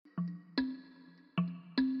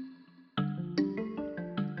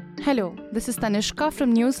Hello, this is Tanishka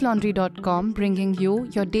from newslaundry.com bringing you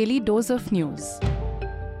your daily dose of news.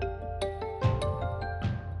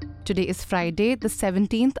 Today is Friday, the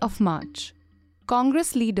 17th of March.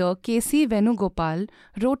 Congress leader K.C. Venugopal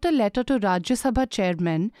wrote a letter to Rajya Sabha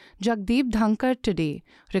chairman Jagdeep Dhankar today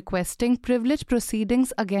requesting privilege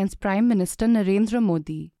proceedings against Prime Minister Narendra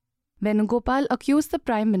Modi. Venugopal accused the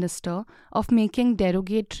Prime Minister of making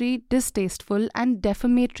derogatory, distasteful and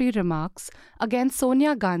defamatory remarks against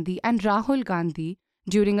Sonia Gandhi and Rahul Gandhi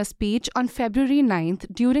during a speech on February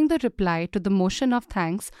 9th during the reply to the motion of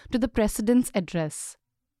thanks to the President's address.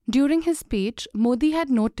 During his speech, Modi had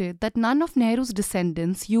noted that none of Nehru's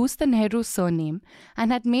descendants used the Nehru surname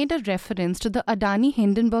and had made a reference to the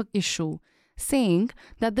Adani-Hindenburg issue, saying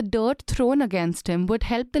that the dirt thrown against him would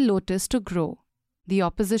help the lotus to grow. The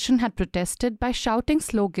opposition had protested by shouting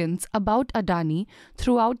slogans about Adani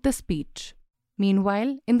throughout the speech.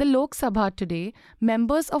 Meanwhile, in the Lok Sabha today,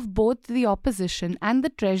 members of both the opposition and the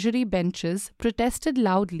Treasury benches protested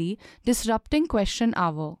loudly, disrupting question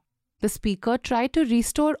hour. The speaker tried to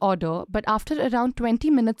restore order, but after around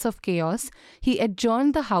 20 minutes of chaos, he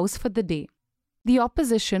adjourned the House for the day. The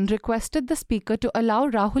opposition requested the speaker to allow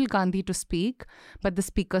Rahul Gandhi to speak, but the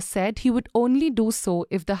speaker said he would only do so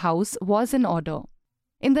if the House was in order.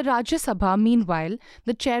 In the Rajya Sabha, meanwhile,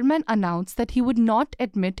 the chairman announced that he would not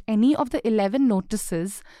admit any of the 11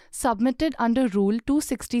 notices submitted under Rule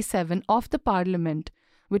 267 of the Parliament,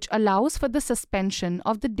 which allows for the suspension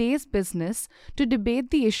of the day's business to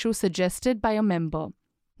debate the issue suggested by a member.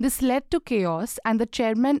 This led to chaos and the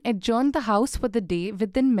chairman adjourned the House for the day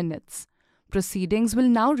within minutes. Proceedings will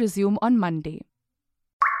now resume on Monday.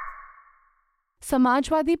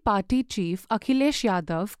 Samajwadi Party chief Akhilesh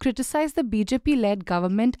Yadav criticized the BJP-led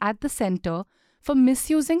government at the centre for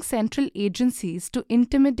misusing central agencies to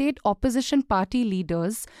intimidate opposition party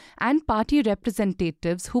leaders and party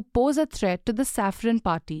representatives who pose a threat to the Saffron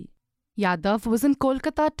Party. Yadav was in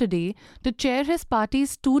Kolkata today to chair his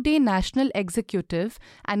party's two-day national executive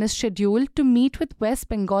and is scheduled to meet with West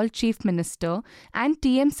Bengal Chief Minister and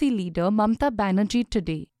TMC leader Mamata Banerjee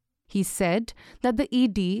today. He said that the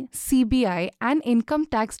ED, CBI and income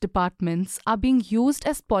tax departments are being used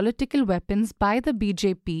as political weapons by the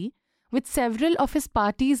BJP, with several of his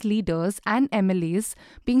party's leaders and MLAs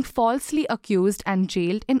being falsely accused and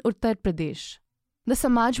jailed in Uttar Pradesh. The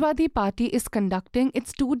Samajwadi Party is conducting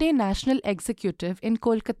its two-day national executive in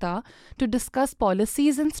Kolkata to discuss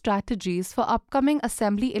policies and strategies for upcoming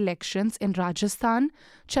assembly elections in Rajasthan,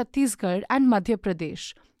 Chhattisgarh and Madhya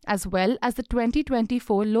Pradesh, as well as the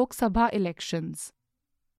 2024 Lok Sabha elections.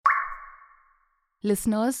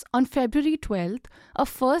 Listeners, on February 12th, a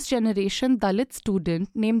first-generation Dalit student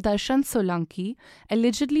named Darshan Solanki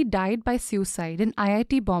allegedly died by suicide in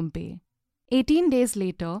IIT Bombay. 18 days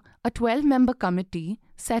later, a 12-member committee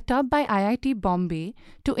set up by IIT Bombay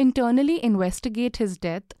to internally investigate his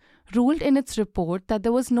death ruled in its report that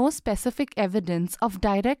there was no specific evidence of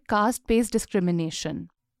direct caste-based discrimination.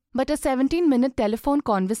 But a 17-minute telephone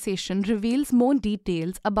conversation reveals more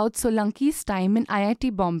details about Solanki's time in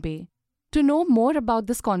IIT Bombay. To know more about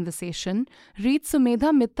this conversation, read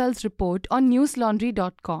Sumedha Mittal's report on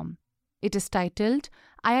newslaundry.com. It is titled,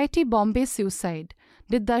 IIT Bombay Suicide.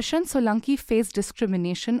 Did Darshan Solanki face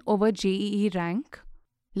discrimination over JEE rank?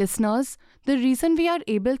 Listeners, the reason we are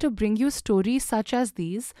able to bring you stories such as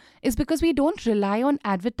these is because we don't rely on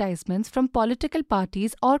advertisements from political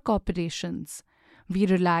parties or corporations. We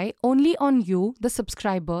rely only on you, the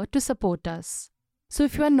subscriber, to support us. So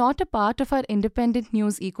if you are not a part of our independent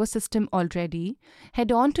news ecosystem already,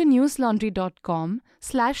 head on to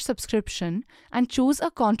newslaundry.com/subscription and choose a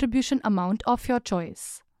contribution amount of your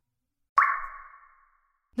choice.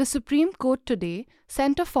 The Supreme Court today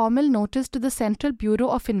sent a formal notice to the Central Bureau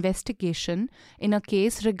of Investigation in a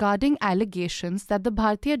case regarding allegations that the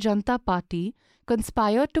Bharatiya Janata Party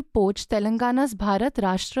conspired to poach Telangana's Bharat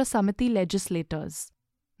Rashtra Samiti legislators.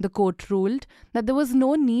 The court ruled that there was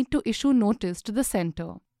no need to issue notice to the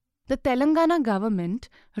centre. The Telangana government,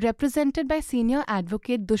 represented by senior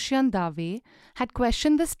advocate Dushyant Dave, had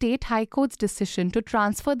questioned the State High Court's decision to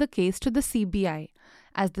transfer the case to the CBI,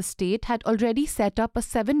 as the state had already set up a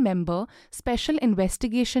 7-member special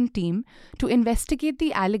investigation team to investigate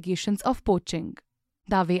the allegations of poaching.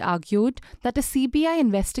 Dave argued that a CBI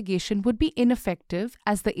investigation would be ineffective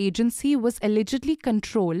as the agency was allegedly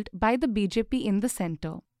controlled by the BJP in the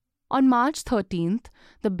centre. On March 13th,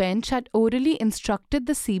 the bench had orally instructed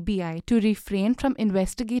the CBI to refrain from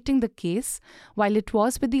investigating the case while it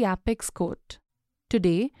was with the apex court.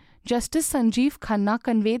 Today, Justice Sanjeev Khanna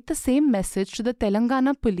conveyed the same message to the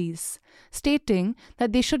Telangana police, stating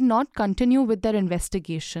that they should not continue with their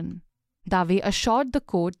investigation. Dave assured the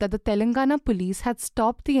court that the Telangana police had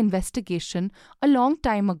stopped the investigation a long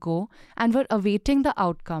time ago and were awaiting the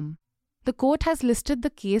outcome. The court has listed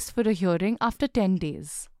the case for a hearing after 10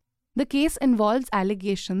 days. The case involves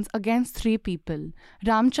allegations against 3 people,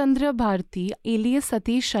 Ramchandra Bharti alias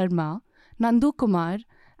Satish Sharma, Nandu Kumar,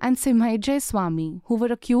 and Simhaijay Swamy, who were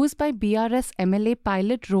accused by BRS MLA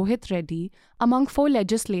pilot Rohit Reddy, among 4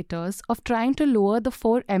 legislators, of trying to lure the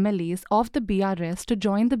 4 MLAs of the BRS to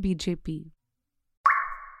join the BJP.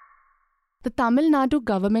 The Tamil Nadu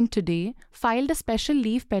government today filed a special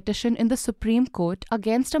leave petition in the Supreme Court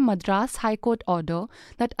against a Madras High Court order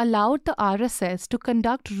that allowed the RSS to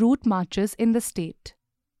conduct route marches in the state.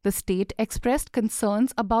 The state expressed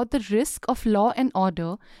concerns about the risk of law and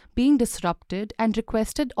order being disrupted and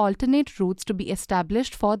requested alternate routes to be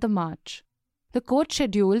established for the march. The court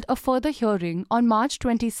scheduled a further hearing on March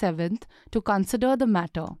 27th to consider the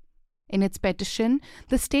matter. In its petition,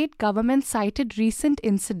 the state government cited recent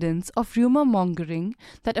incidents of rumor mongering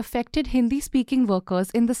that affected Hindi-speaking workers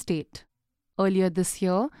in the state. Earlier this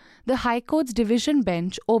year, the High Court's division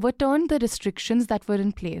bench overturned the restrictions that were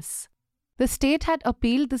in place. The state had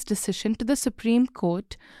appealed this decision to the Supreme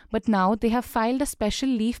Court, but now they have filed a special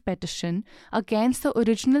leave petition against the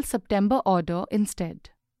original September order instead.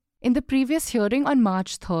 In the previous hearing on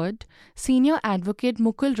March 3rd, senior advocate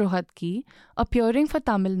Mukul Rohatgi, appearing for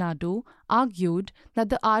Tamil Nadu, argued that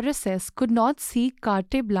the RSS could not seek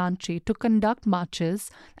carte blanche to conduct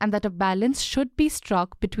marches and that a balance should be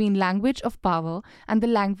struck between language of power and the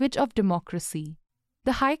language of democracy.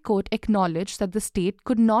 The High Court acknowledged that the state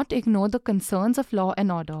could not ignore the concerns of law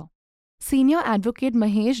and order. Senior advocate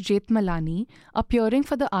Mahesh Jethmalani, appearing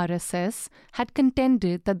for the RSS, had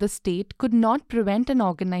contended that the state could not prevent an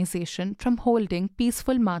organization from holding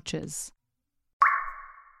peaceful marches.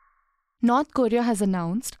 North Korea has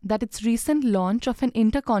announced that its recent launch of an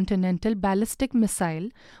intercontinental ballistic missile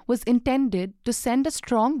was intended to send a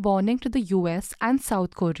strong warning to the US and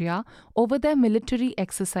South Korea over their military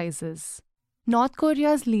exercises. North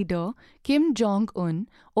Korea's leader, Kim Jong-un,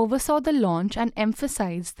 oversaw the launch and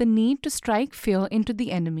emphasized the need to strike fear into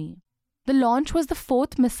the enemy. The launch was the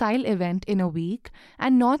 4th missile event in a week,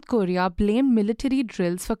 and North Korea blamed military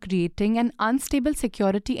drills for creating an unstable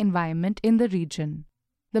security environment in the region.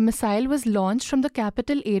 The missile was launched from the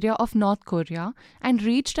capital area of North Korea and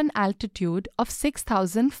reached an altitude of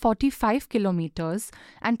 6,045 kilometers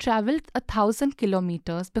and traveled 1,000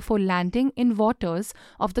 kilometers before landing in waters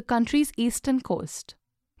of the country's eastern coast.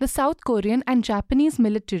 The South Korean and Japanese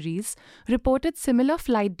militaries reported similar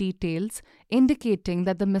flight details, indicating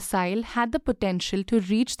that the missile had the potential to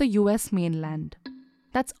reach the US mainland.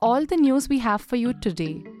 That's all the news we have for you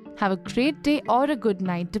today. Have a great day or a good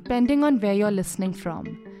night, depending on where you're listening from.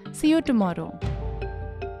 See you tomorrow.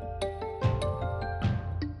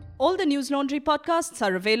 All the News Laundry podcasts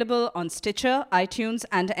are available on Stitcher, iTunes,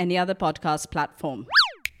 and any other podcast platform.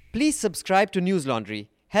 Please subscribe to News Laundry.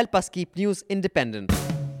 Help us keep news independent.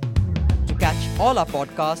 To catch all our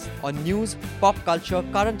podcasts on news, pop culture,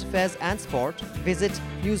 current affairs, and sport, visit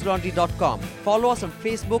newslaundry.com. Follow us on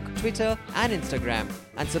Facebook, Twitter, and Instagram,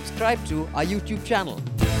 and subscribe to our YouTube channel.